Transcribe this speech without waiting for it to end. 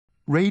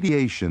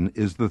Radiation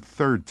is the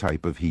third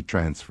type of heat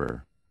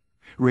transfer.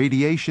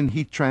 Radiation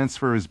heat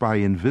transfer is by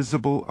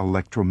invisible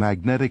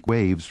electromagnetic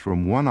waves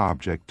from one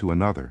object to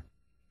another.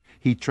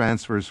 Heat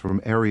transfers from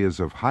areas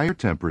of higher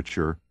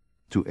temperature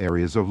to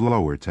areas of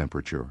lower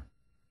temperature.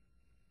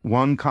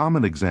 One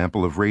common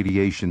example of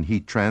radiation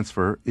heat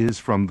transfer is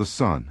from the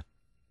sun.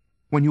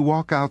 When you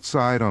walk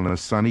outside on a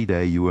sunny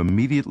day, you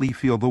immediately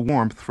feel the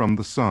warmth from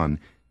the sun,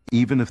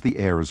 even if the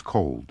air is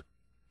cold.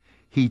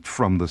 Heat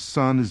from the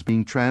sun is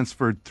being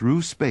transferred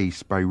through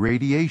space by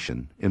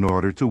radiation in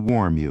order to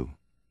warm you.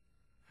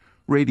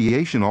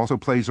 Radiation also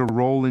plays a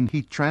role in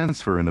heat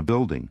transfer in a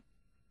building.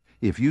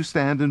 If you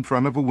stand in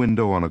front of a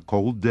window on a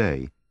cold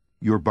day,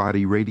 your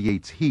body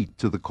radiates heat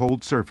to the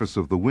cold surface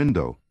of the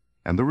window,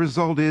 and the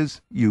result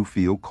is you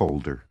feel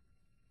colder.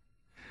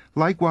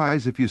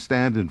 Likewise, if you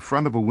stand in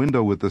front of a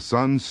window with the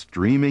sun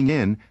streaming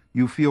in,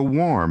 you feel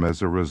warm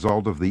as a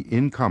result of the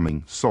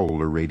incoming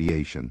solar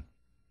radiation.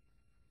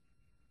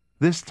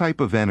 This type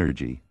of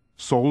energy,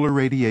 solar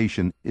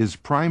radiation, is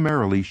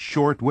primarily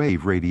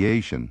short-wave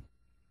radiation.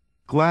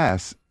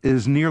 Glass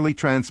is nearly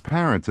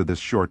transparent to this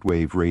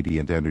short-wave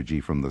radiant energy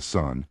from the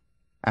sun,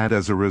 and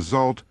as a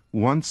result,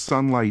 once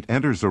sunlight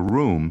enters a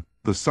room,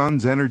 the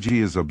sun's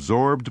energy is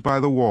absorbed by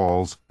the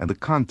walls and the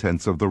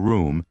contents of the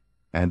room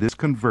and is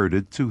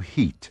converted to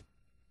heat.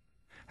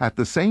 At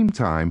the same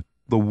time,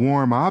 the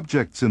warm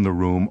objects in the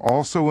room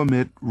also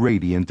emit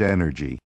radiant energy.